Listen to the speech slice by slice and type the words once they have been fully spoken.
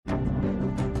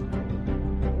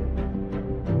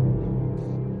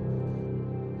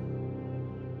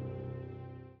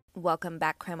Welcome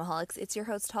back, Crimeaholics. It's your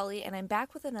host, Holly, and I'm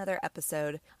back with another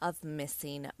episode of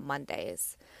Missing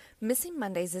Mondays. Missing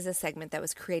Mondays is a segment that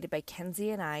was created by Kenzie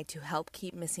and I to help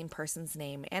keep missing persons'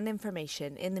 name and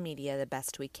information in the media the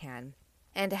best we can,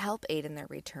 and to help aid in their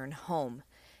return home.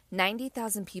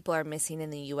 90,000 people are missing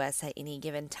in the U.S. at any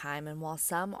given time, and while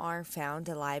some are found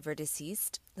alive or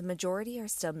deceased, the majority are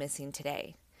still missing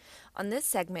today. On this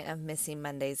segment of Missing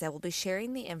Mondays, I will be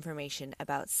sharing the information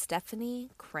about Stephanie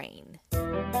Crane.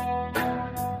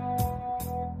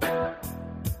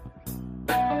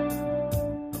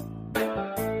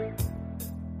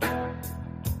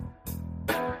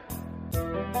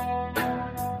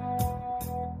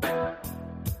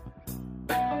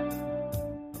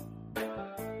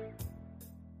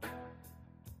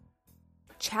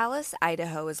 Challis,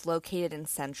 Idaho is located in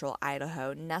central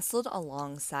Idaho, nestled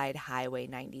alongside Highway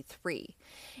 93.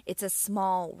 It's a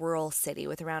small rural city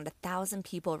with around 1,000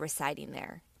 people residing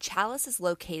there. Challis is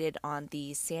located on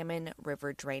the Salmon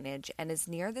River drainage and is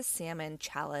near the Salmon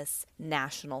Challis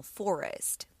National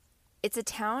Forest. It's a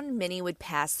town many would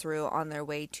pass through on their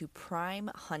way to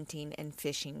prime hunting and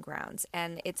fishing grounds,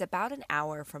 and it's about an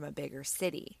hour from a bigger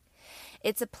city.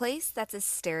 It's a place that's a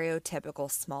stereotypical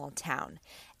small town.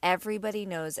 Everybody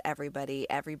knows everybody.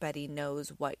 Everybody knows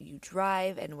what you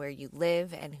drive and where you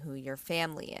live and who your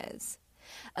family is.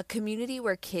 A community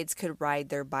where kids could ride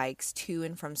their bikes to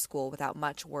and from school without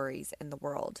much worries in the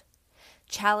world.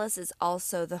 Challis is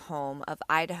also the home of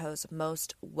Idaho's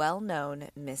most well-known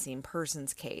missing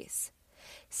persons case.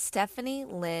 Stephanie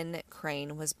Lynn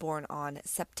Crane was born on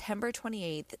September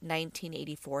 28,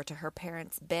 1984, to her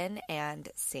parents Ben and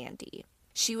Sandy.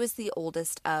 She was the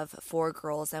oldest of 4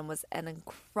 girls and was an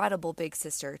incredible big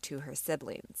sister to her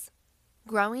siblings.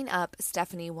 Growing up,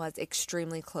 Stephanie was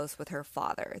extremely close with her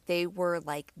father. They were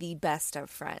like the best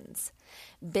of friends.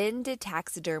 Ben did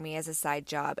taxidermy as a side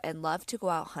job and loved to go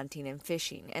out hunting and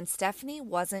fishing, and Stephanie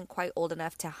wasn't quite old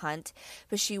enough to hunt,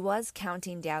 but she was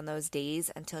counting down those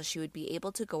days until she would be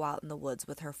able to go out in the woods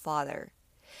with her father.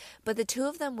 But the two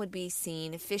of them would be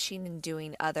seen fishing and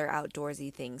doing other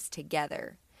outdoorsy things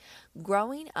together.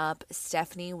 Growing up,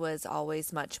 Stephanie was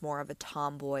always much more of a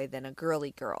tomboy than a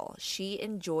girly girl. She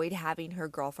enjoyed having her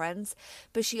girlfriends,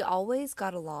 but she always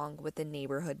got along with the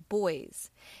neighborhood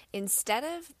boys. Instead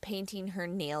of painting her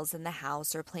nails in the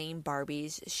house or playing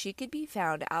Barbies, she could be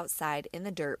found outside in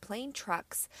the dirt playing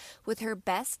trucks with her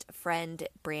best friend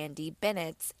Brandy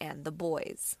Bennett and the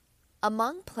boys.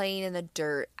 Among playing in the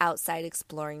dirt, outside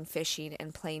exploring, fishing,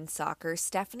 and playing soccer,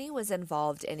 Stephanie was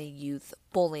involved in a youth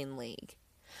bowling league.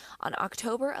 On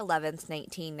October 11,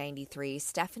 1993,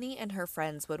 Stephanie and her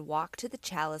friends would walk to the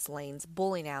Challis Lanes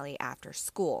bowling alley after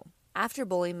school. After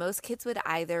bowling, most kids would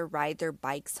either ride their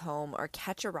bikes home or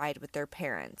catch a ride with their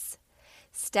parents.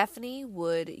 Stephanie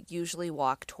would usually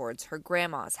walk towards her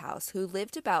grandma's house, who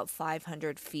lived about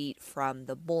 500 feet from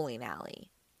the bowling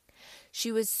alley.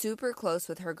 She was super close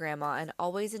with her grandma and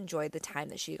always enjoyed the time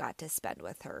that she got to spend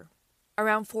with her.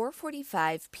 Around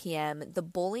 4:45 p.m., the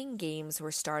bowling games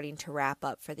were starting to wrap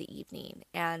up for the evening,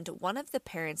 and one of the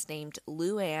parents named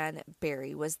Luann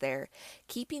Berry was there,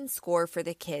 keeping score for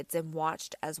the kids, and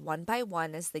watched as one by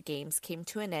one as the games came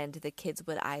to an end, the kids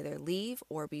would either leave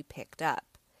or be picked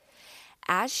up.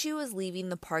 As she was leaving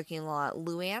the parking lot,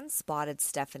 Luann spotted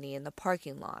Stephanie in the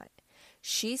parking lot.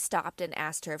 She stopped and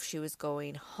asked her if she was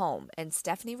going home, and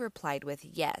Stephanie replied with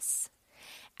yes.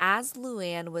 As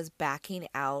Luann was backing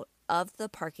out of the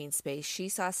parking space, she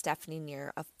saw Stephanie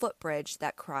near a footbridge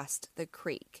that crossed the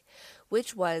creek,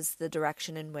 which was the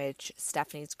direction in which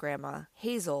Stephanie's grandma,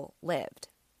 Hazel, lived.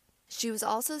 She was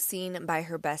also seen by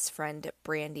her best friend,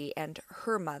 Brandy, and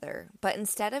her mother, but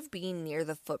instead of being near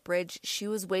the footbridge, she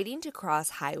was waiting to cross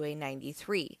Highway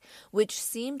 93, which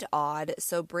seemed odd,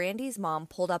 so Brandy's mom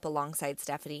pulled up alongside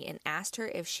Stephanie and asked her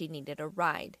if she needed a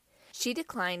ride. She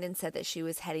declined and said that she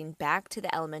was heading back to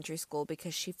the elementary school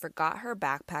because she forgot her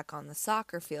backpack on the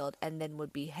soccer field and then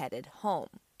would be headed home.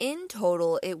 In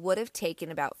total, it would have taken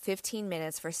about 15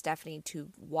 minutes for Stephanie to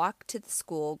walk to the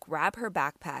school, grab her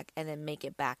backpack, and then make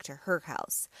it back to her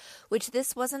house, which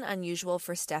this wasn't unusual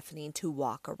for Stephanie to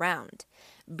walk around.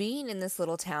 Being in this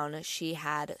little town, she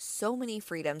had so many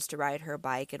freedoms to ride her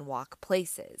bike and walk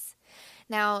places.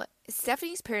 Now,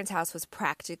 Stephanie's parents' house was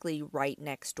practically right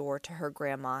next door to her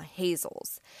grandma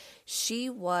Hazel's. She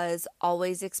was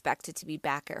always expected to be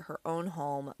back at her own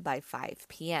home by 5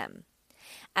 p.m.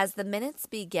 As the minutes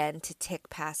began to tick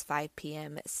past 5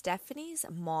 p.m., Stephanie's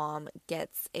mom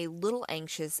gets a little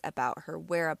anxious about her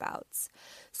whereabouts.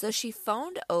 So she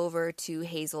phoned over to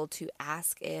Hazel to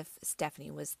ask if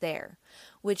Stephanie was there,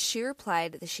 which she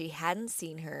replied that she hadn't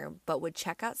seen her but would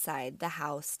check outside the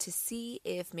house to see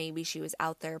if maybe she was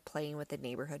out there playing with the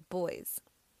neighborhood boys.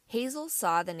 Hazel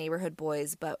saw the neighborhood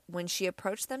boys, but when she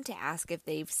approached them to ask if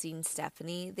they've seen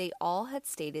Stephanie, they all had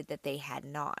stated that they had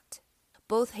not.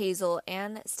 Both Hazel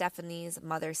and Stephanie's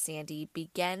mother, Sandy,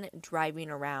 began driving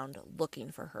around looking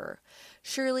for her.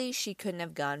 Surely she couldn't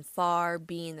have gone far,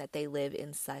 being that they live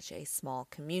in such a small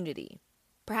community.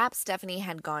 Perhaps Stephanie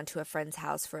had gone to a friend's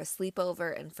house for a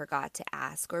sleepover and forgot to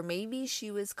ask, or maybe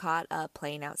she was caught up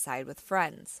playing outside with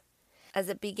friends. As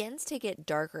it begins to get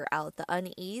darker out, the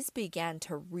unease began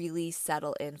to really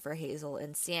settle in for Hazel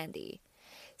and Sandy.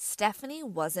 Stephanie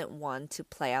wasn't one to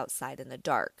play outside in the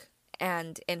dark,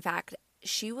 and in fact,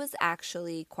 she was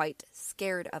actually quite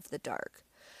scared of the dark.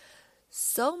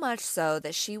 So much so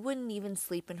that she wouldn't even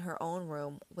sleep in her own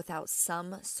room without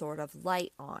some sort of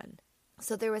light on.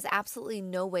 So there was absolutely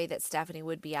no way that Stephanie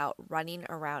would be out running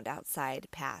around outside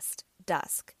past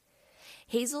dusk.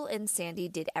 Hazel and Sandy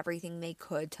did everything they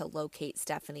could to locate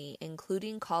Stephanie,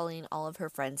 including calling all of her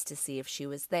friends to see if she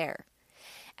was there.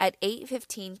 At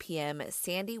 8:15 p.m.,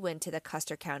 Sandy went to the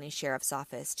Custer County Sheriff's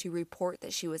Office to report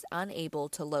that she was unable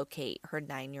to locate her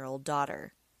 9-year-old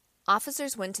daughter.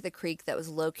 Officers went to the creek that was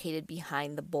located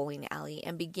behind the bowling alley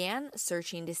and began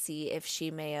searching to see if she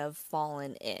may have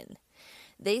fallen in.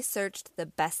 They searched the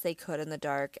best they could in the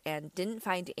dark and didn't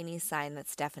find any sign that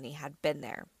Stephanie had been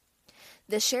there.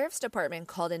 The Sheriff's Department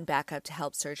called in backup to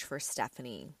help search for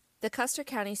Stephanie. The Custer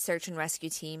County Search and Rescue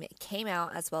Team came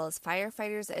out, as well as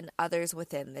firefighters and others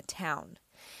within the town.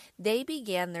 They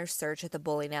began their search at the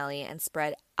bowling alley and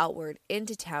spread outward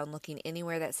into town, looking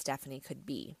anywhere that Stephanie could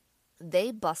be.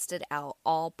 They busted out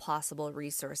all possible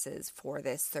resources for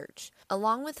this search.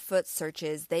 Along with foot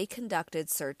searches, they conducted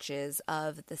searches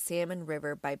of the Salmon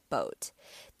River by boat.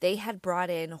 They had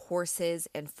brought in horses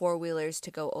and four-wheelers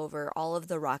to go over all of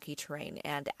the rocky terrain,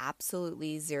 and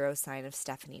absolutely zero sign of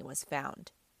Stephanie was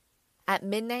found. At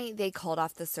midnight, they called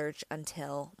off the search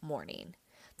until morning.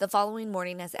 The following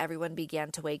morning, as everyone began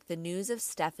to wake, the news of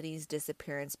Stephanie's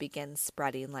disappearance began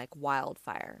spreading like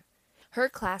wildfire. Her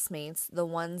classmates, the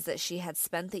ones that she had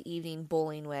spent the evening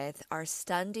bowling with, are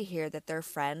stunned to hear that their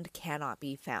friend cannot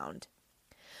be found.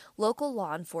 Local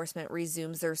law enforcement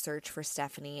resumes their search for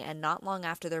Stephanie, and not long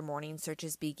after their morning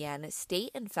searches began,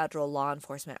 state and federal law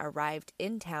enforcement arrived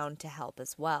in town to help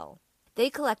as well. They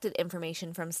collected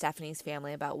information from Stephanie's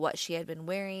family about what she had been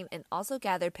wearing and also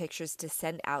gathered pictures to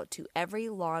send out to every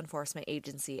law enforcement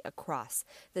agency across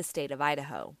the state of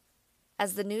Idaho.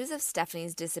 As the news of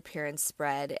Stephanie's disappearance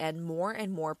spread and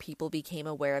more people became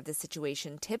aware of the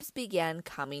situation, tips began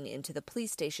coming into the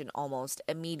police station almost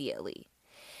immediately.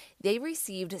 They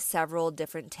received several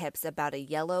different tips about a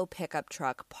yellow pickup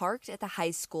truck parked at the high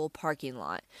school parking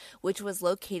lot, which was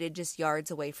located just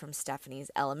yards away from Stephanie's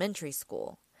elementary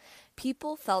school.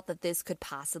 People felt that this could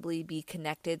possibly be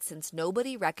connected since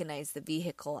nobody recognized the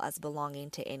vehicle as belonging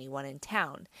to anyone in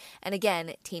town. And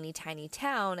again, teeny tiny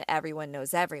town, everyone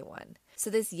knows everyone.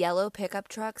 So this yellow pickup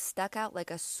truck stuck out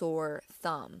like a sore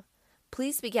thumb.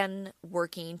 Police began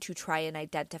working to try and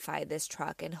identify this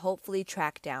truck and hopefully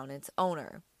track down its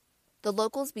owner. The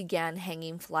locals began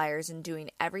hanging flyers and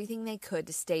doing everything they could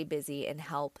to stay busy and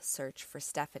help search for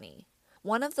Stephanie.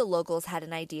 One of the locals had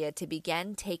an idea to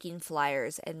begin taking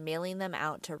flyers and mailing them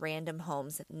out to random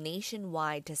homes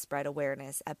nationwide to spread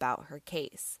awareness about her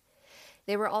case.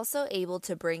 They were also able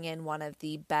to bring in one of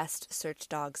the best search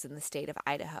dogs in the state of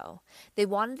Idaho. They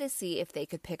wanted to see if they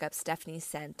could pick up Stephanie's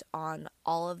scent on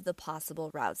all of the possible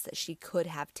routes that she could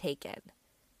have taken.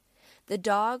 The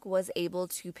dog was able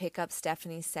to pick up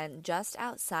Stephanie's scent just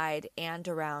outside and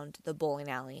around the bowling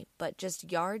alley, but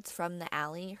just yards from the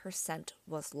alley, her scent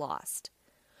was lost.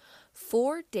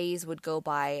 4 days would go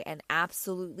by and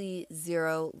absolutely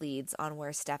zero leads on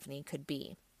where Stephanie could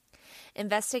be.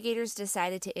 Investigators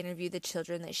decided to interview the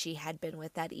children that she had been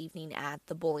with that evening at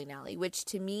the bowling alley, which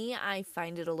to me, I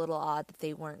find it a little odd that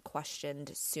they weren't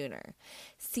questioned sooner.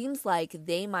 Seems like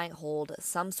they might hold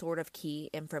some sort of key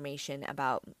information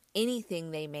about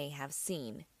anything they may have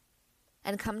seen.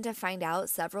 And come to find out,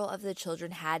 several of the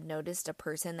children had noticed a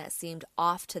person that seemed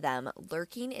off to them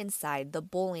lurking inside the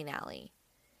bowling alley.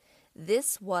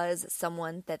 This was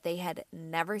someone that they had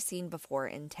never seen before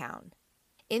in town.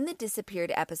 In the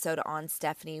disappeared episode on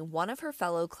Stephanie, one of her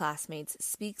fellow classmates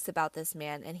speaks about this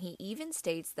man, and he even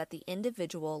states that the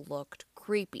individual looked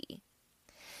creepy.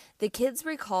 The kids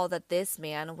recall that this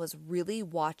man was really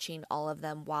watching all of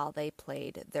them while they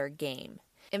played their game.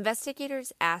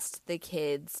 Investigators asked the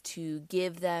kids to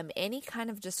give them any kind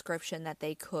of description that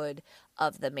they could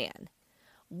of the man.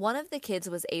 One of the kids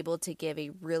was able to give a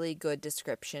really good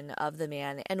description of the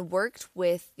man and worked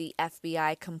with the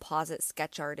FBI composite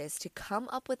sketch artist to come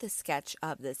up with a sketch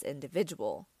of this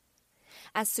individual.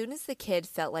 As soon as the kid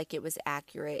felt like it was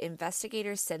accurate,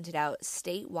 investigators sent it out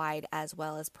statewide as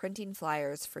well as printing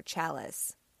flyers for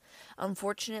Challis.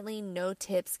 Unfortunately, no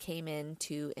tips came in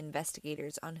to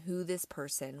investigators on who this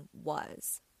person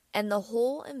was. And the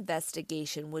whole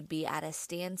investigation would be at a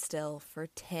standstill for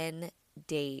 10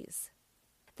 days.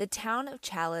 The town of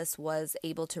Challis was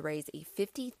able to raise a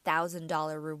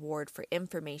 $50,000 reward for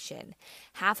information,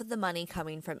 half of the money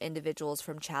coming from individuals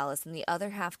from Challis and the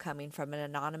other half coming from an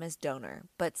anonymous donor,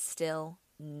 but still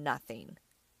nothing.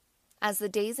 As the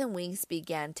days and weeks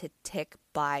began to tick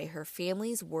by, her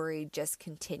family's worry just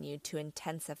continued to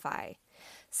intensify.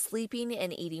 Sleeping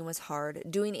and eating was hard.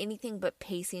 Doing anything but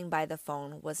pacing by the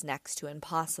phone was next to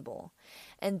impossible.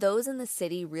 And those in the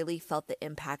city really felt the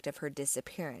impact of her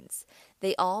disappearance.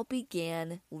 They all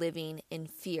began living in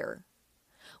fear.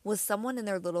 Was someone in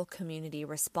their little community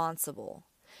responsible?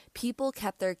 People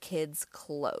kept their kids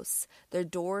close, their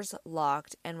doors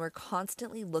locked, and were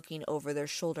constantly looking over their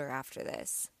shoulder after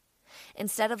this.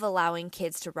 Instead of allowing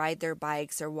kids to ride their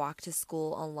bikes or walk to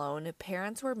school alone,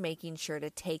 parents were making sure to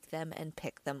take them and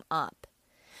pick them up.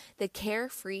 The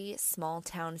carefree small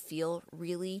town feel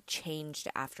really changed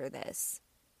after this.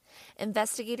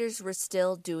 Investigators were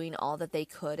still doing all that they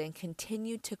could and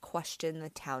continued to question the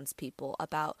townspeople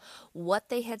about what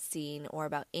they had seen or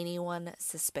about anyone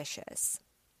suspicious.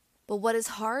 But what is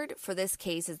hard for this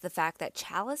case is the fact that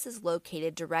Challis is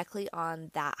located directly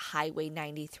on that Highway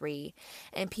 93,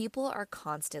 and people are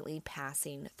constantly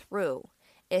passing through,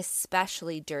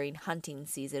 especially during hunting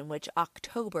season, which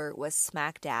October was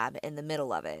smack dab in the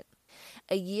middle of it.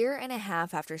 A year and a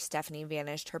half after Stephanie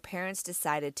vanished, her parents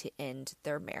decided to end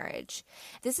their marriage.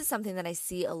 This is something that I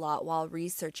see a lot while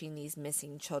researching these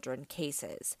missing children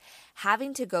cases.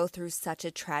 Having to go through such a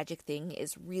tragic thing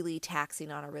is really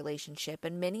taxing on a relationship,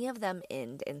 and many of them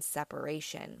end in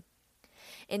separation.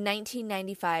 In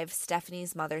 1995,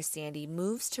 Stephanie's mother, Sandy,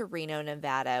 moves to Reno,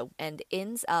 Nevada, and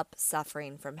ends up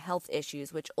suffering from health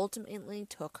issues, which ultimately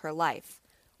took her life.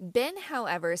 Ben,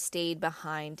 however, stayed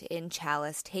behind in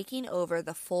Challis, taking over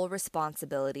the full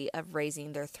responsibility of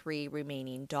raising their 3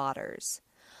 remaining daughters,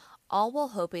 all while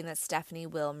hoping that Stephanie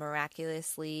will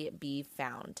miraculously be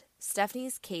found.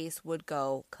 Stephanie's case would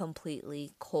go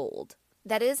completely cold.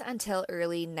 That is until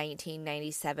early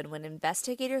 1997 when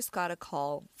investigators got a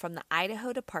call from the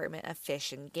Idaho Department of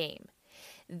Fish and Game.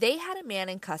 They had a man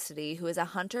in custody who is a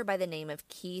hunter by the name of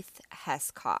Keith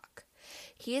Hescock.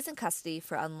 He is in custody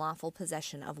for unlawful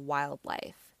possession of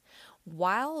wildlife.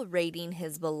 While raiding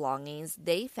his belongings,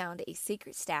 they found a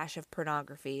secret stash of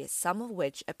pornography, some of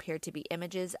which appeared to be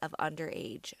images of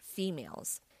underage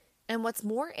females. And what's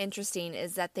more interesting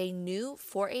is that they knew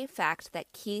for a fact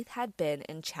that Keith had been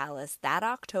in Challis that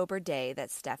October day that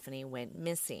Stephanie went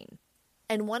missing.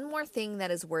 And one more thing that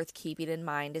is worth keeping in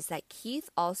mind is that Keith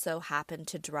also happened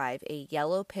to drive a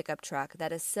yellow pickup truck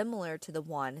that is similar to the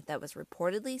one that was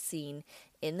reportedly seen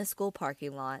in the school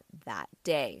parking lot that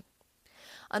day.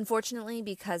 Unfortunately,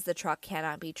 because the truck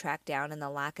cannot be tracked down and the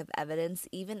lack of evidence,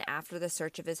 even after the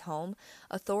search of his home,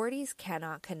 authorities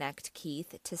cannot connect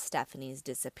Keith to Stephanie's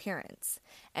disappearance.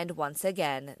 And once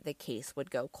again, the case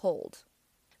would go cold.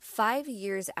 5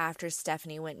 years after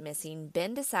Stephanie went missing,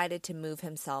 Ben decided to move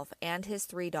himself and his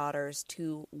 3 daughters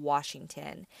to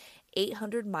Washington,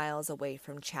 800 miles away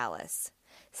from Challis.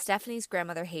 Stephanie's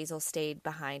grandmother Hazel stayed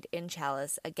behind in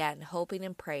Challis, again hoping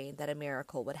and praying that a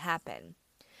miracle would happen.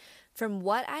 From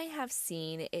what I have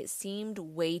seen, it seemed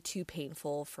way too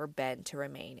painful for Ben to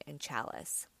remain in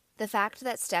Challis. The fact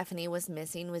that Stephanie was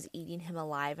missing was eating him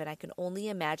alive, and I can only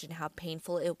imagine how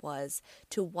painful it was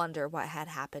to wonder what had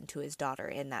happened to his daughter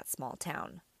in that small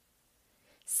town.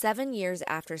 7 years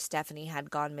after Stephanie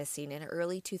had gone missing in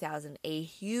early 2000, a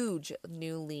huge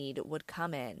new lead would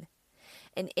come in.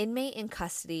 An inmate in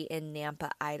custody in Nampa,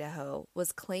 Idaho,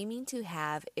 was claiming to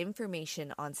have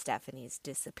information on Stephanie's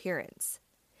disappearance.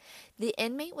 The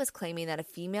inmate was claiming that a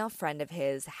female friend of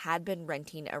his had been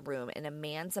renting a room in a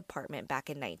man's apartment back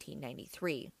in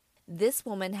 1993. This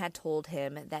woman had told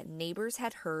him that neighbors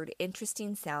had heard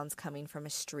interesting sounds coming from a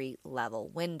street-level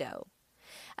window.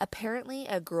 Apparently,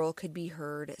 a girl could be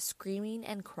heard screaming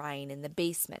and crying in the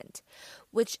basement,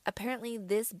 which apparently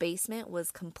this basement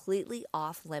was completely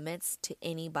off limits to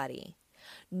anybody.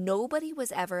 Nobody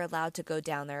was ever allowed to go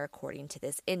down there according to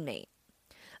this inmate.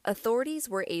 Authorities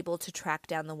were able to track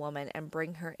down the woman and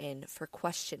bring her in for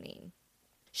questioning.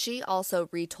 She also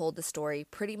retold the story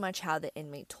pretty much how the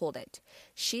inmate told it.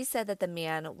 She said that the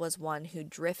man was one who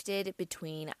drifted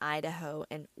between Idaho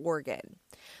and Oregon.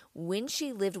 When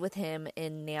she lived with him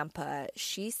in Nampa,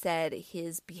 she said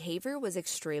his behavior was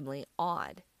extremely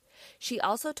odd. She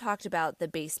also talked about the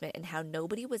basement and how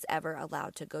nobody was ever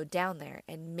allowed to go down there,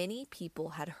 and many people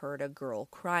had heard a girl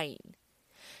crying.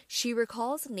 She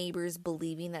recalls neighbors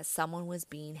believing that someone was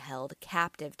being held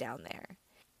captive down there.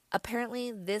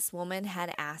 Apparently, this woman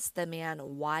had asked the man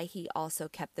why he also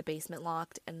kept the basement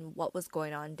locked and what was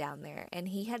going on down there, and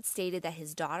he had stated that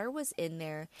his daughter was in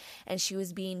there and she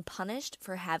was being punished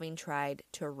for having tried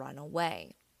to run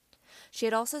away. She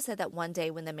had also said that one day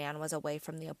when the man was away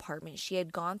from the apartment, she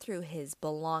had gone through his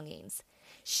belongings.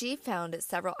 She found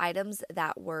several items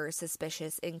that were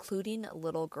suspicious, including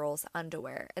little girls'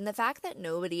 underwear. And the fact that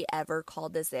nobody ever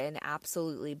called this in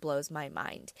absolutely blows my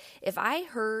mind. If I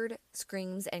heard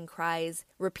screams and cries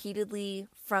repeatedly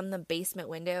from the basement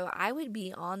window, I would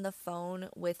be on the phone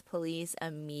with police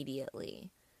immediately.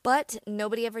 But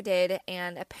nobody ever did,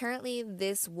 and apparently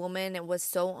this woman was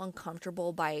so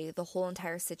uncomfortable by the whole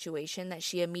entire situation that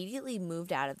she immediately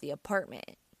moved out of the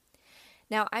apartment.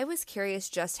 Now, I was curious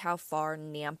just how far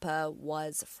Nampa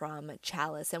was from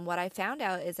Challis, and what I found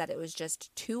out is that it was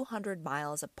just 200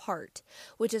 miles apart,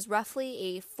 which is roughly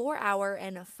a 4-hour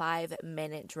and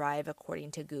 5-minute drive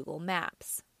according to Google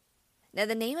Maps. Now,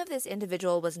 the name of this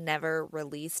individual was never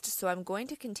released, so I'm going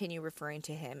to continue referring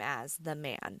to him as the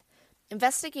man.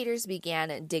 Investigators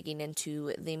began digging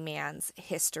into the man's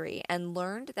history and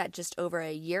learned that just over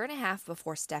a year and a half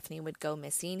before Stephanie would go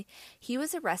missing, he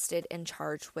was arrested and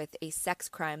charged with a sex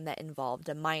crime that involved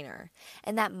a minor,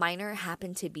 and that minor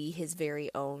happened to be his very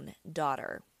own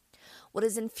daughter. What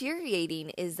is infuriating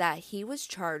is that he was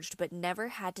charged but never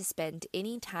had to spend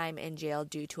any time in jail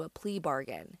due to a plea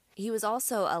bargain. He was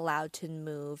also allowed to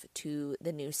move to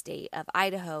the new state of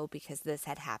Idaho because this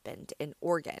had happened in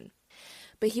Oregon.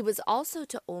 But he was also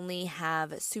to only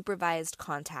have supervised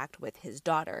contact with his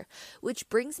daughter, which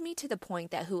brings me to the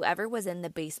point that whoever was in the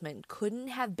basement couldn't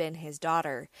have been his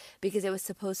daughter because it was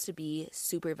supposed to be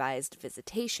supervised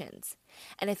visitations.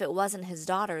 And if it wasn't his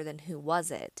daughter, then who was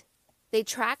it? They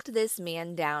tracked this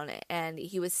man down, and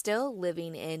he was still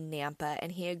living in Nampa,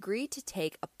 and he agreed to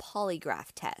take a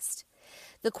polygraph test.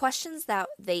 The questions that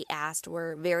they asked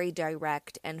were very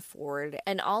direct and forward,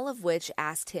 and all of which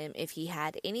asked him if he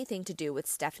had anything to do with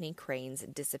Stephanie Crane's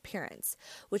disappearance,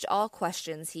 which all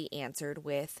questions he answered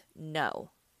with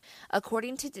no.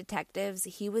 According to detectives,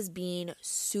 he was being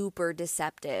super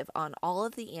deceptive on all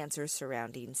of the answers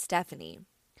surrounding Stephanie.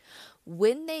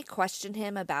 When they questioned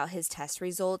him about his test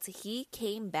results, he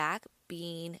came back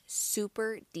being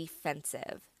super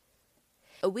defensive.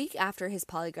 A week after his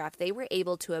polygraph, they were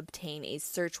able to obtain a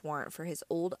search warrant for his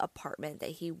old apartment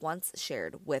that he once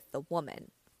shared with the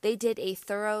woman. They did a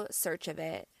thorough search of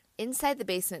it. Inside the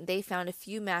basement, they found a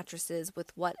few mattresses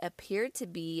with what appeared to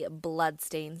be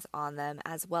bloodstains on them,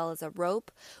 as well as a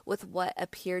rope with what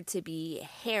appeared to be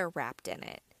hair wrapped in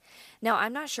it. Now,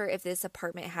 I'm not sure if this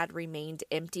apartment had remained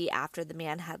empty after the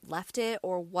man had left it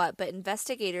or what, but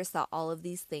investigators thought all of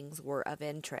these things were of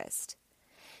interest.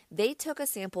 They took a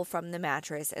sample from the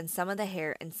mattress and some of the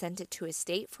hair and sent it to a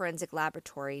state forensic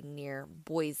laboratory near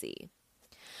Boise.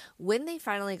 When they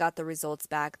finally got the results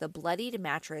back, the bloodied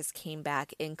mattress came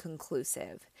back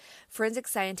inconclusive. Forensic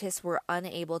scientists were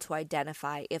unable to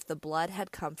identify if the blood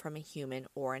had come from a human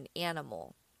or an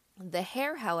animal. The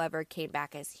hair, however, came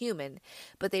back as human,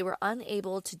 but they were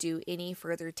unable to do any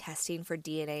further testing for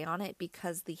DNA on it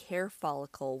because the hair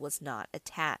follicle was not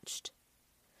attached.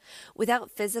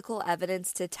 Without physical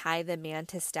evidence to tie the man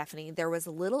to Stephanie, there was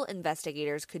little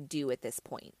investigators could do at this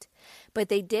point. But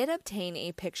they did obtain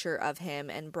a picture of him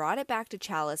and brought it back to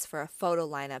Challis for a photo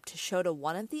lineup to show to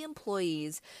one of the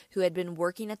employees who had been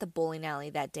working at the bowling alley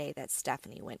that day that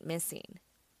Stephanie went missing.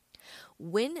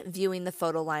 When viewing the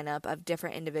photo lineup of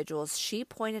different individuals, she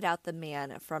pointed out the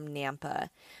man from Nampa,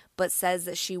 but says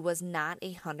that she was not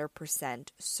 100%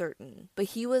 certain. But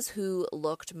he was who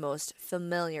looked most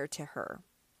familiar to her.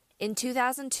 In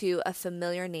 2002, a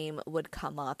familiar name would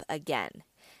come up again.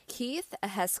 Keith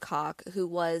Hescock, who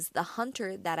was the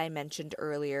hunter that I mentioned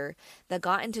earlier that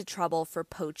got into trouble for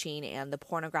poaching and the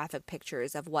pornographic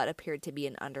pictures of what appeared to be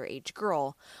an underage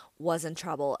girl, was in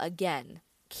trouble again.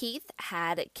 Keith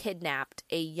had kidnapped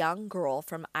a young girl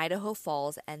from Idaho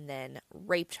Falls and then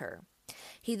raped her.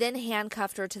 He then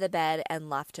handcuffed her to the bed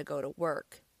and left to go to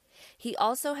work. He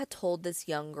also had told this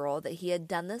young girl that he had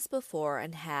done this before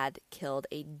and had killed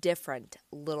a different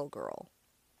little girl.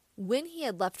 When he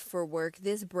had left for work,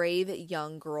 this brave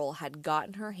young girl had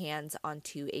gotten her hands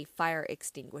onto a fire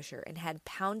extinguisher and had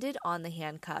pounded on the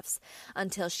handcuffs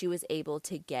until she was able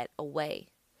to get away.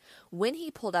 When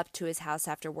he pulled up to his house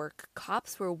after work,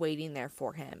 cops were waiting there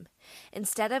for him.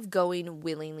 Instead of going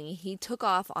willingly, he took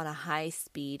off on a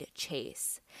high-speed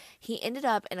chase. He ended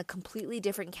up in a completely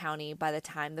different county by the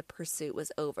time the pursuit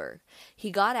was over.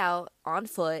 He got out on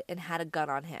foot and had a gun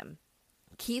on him.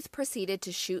 Keith proceeded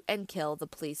to shoot and kill the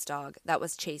police dog that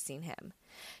was chasing him.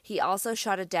 He also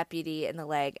shot a deputy in the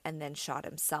leg and then shot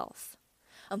himself.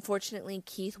 Unfortunately,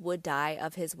 Keith would die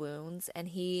of his wounds, and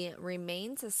he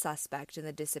remains a suspect in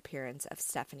the disappearance of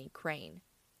Stephanie Crane.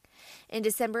 In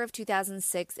December of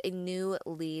 2006, a new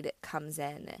lead comes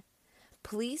in.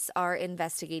 Police are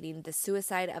investigating the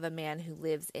suicide of a man who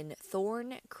lives in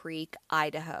Thorn Creek,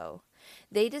 Idaho.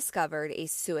 They discovered a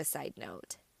suicide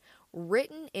note.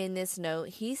 Written in this note,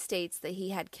 he states that he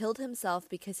had killed himself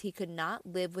because he could not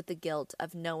live with the guilt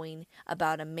of knowing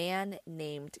about a man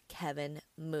named Kevin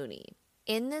Mooney.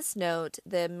 In this note,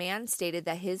 the man stated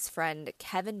that his friend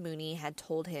Kevin Mooney had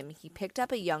told him he picked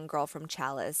up a young girl from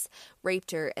Chalice,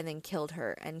 raped her, and then killed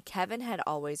her, and Kevin had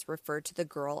always referred to the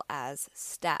girl as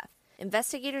Steph.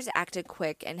 Investigators acted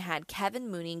quick and had Kevin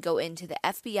Mooney go into the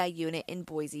FBI unit in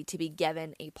Boise to be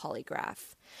given a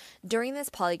polygraph. During this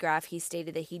polygraph, he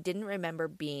stated that he didn't remember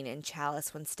being in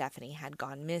Chalice when Stephanie had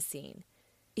gone missing.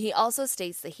 He also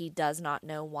states that he does not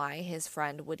know why his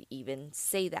friend would even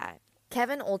say that.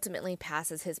 Kevin ultimately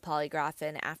passes his polygraph,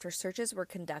 and after searches were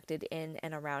conducted in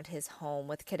and around his home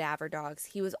with cadaver dogs,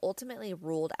 he was ultimately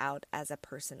ruled out as a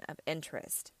person of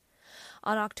interest.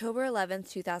 On October 11,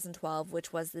 2012,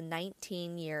 which was the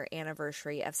 19-year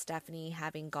anniversary of Stephanie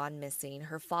having gone missing,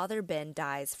 her father Ben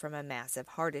dies from a massive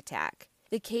heart attack.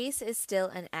 The case is still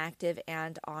an active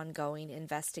and ongoing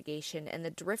investigation, and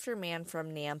the drifter man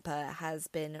from Nampa has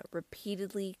been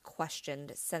repeatedly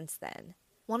questioned since then.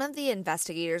 One of the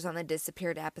investigators on the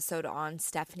disappeared episode on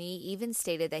Stephanie even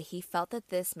stated that he felt that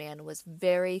this man was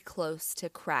very close to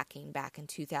cracking back in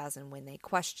 2000 when they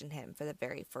questioned him for the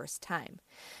very first time,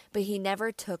 but he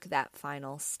never took that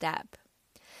final step.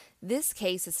 This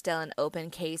case is still an open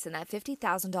case, and that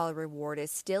 $50,000 reward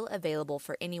is still available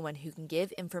for anyone who can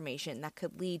give information that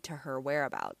could lead to her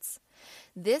whereabouts.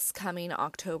 This coming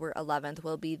October 11th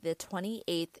will be the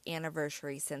 28th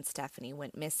anniversary since Stephanie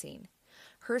went missing.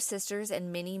 Her sisters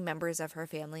and many members of her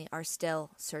family are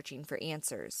still searching for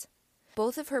answers.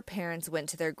 Both of her parents went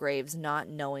to their graves not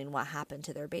knowing what happened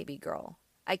to their baby girl.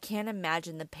 I can't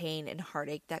imagine the pain and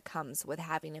heartache that comes with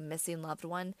having a missing loved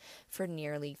one for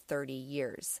nearly 30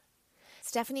 years.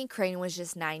 Stephanie Crane was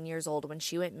just 9 years old when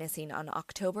she went missing on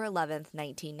October 11,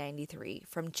 1993,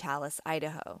 from Chalice,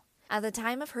 Idaho. At the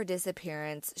time of her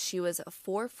disappearance, she was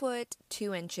 4 foot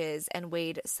 2 inches and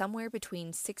weighed somewhere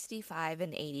between 65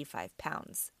 and 85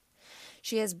 pounds.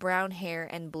 She has brown hair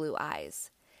and blue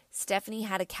eyes. Stephanie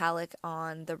had a calic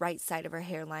on the right side of her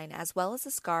hairline as well as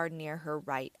a scar near her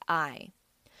right eye.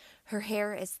 Her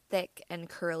hair is thick and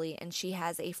curly, and she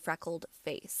has a freckled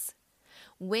face.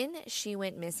 When she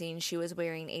went missing, she was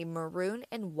wearing a maroon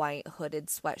and white hooded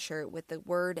sweatshirt with the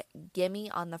word "Gimme"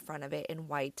 on the front of it in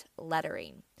white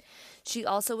lettering. She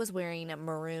also was wearing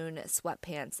maroon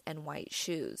sweatpants and white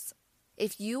shoes.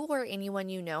 If you or anyone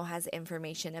you know has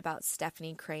information about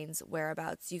Stephanie Crane's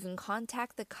whereabouts, you can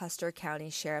contact the Custer County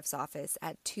Sheriff's Office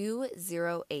at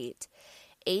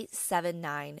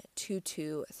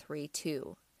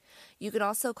 208-879-2232. You can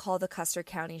also call the Custer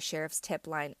County Sheriff's Tip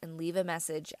Line and leave a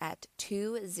message at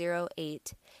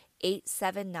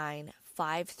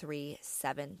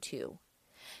 208-879-5372.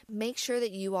 Make sure that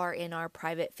you are in our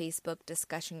private Facebook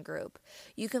discussion group.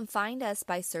 You can find us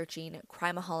by searching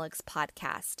Crimeaholics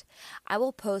Podcast. I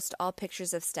will post all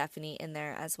pictures of Stephanie in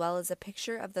there, as well as a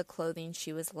picture of the clothing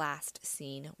she was last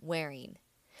seen wearing.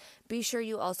 Be sure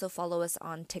you also follow us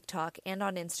on TikTok and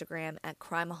on Instagram at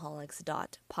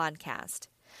crimeaholics.podcast.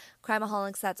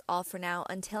 Crimeaholics, that's all for now.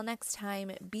 Until next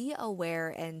time, be aware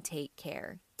and take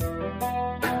care.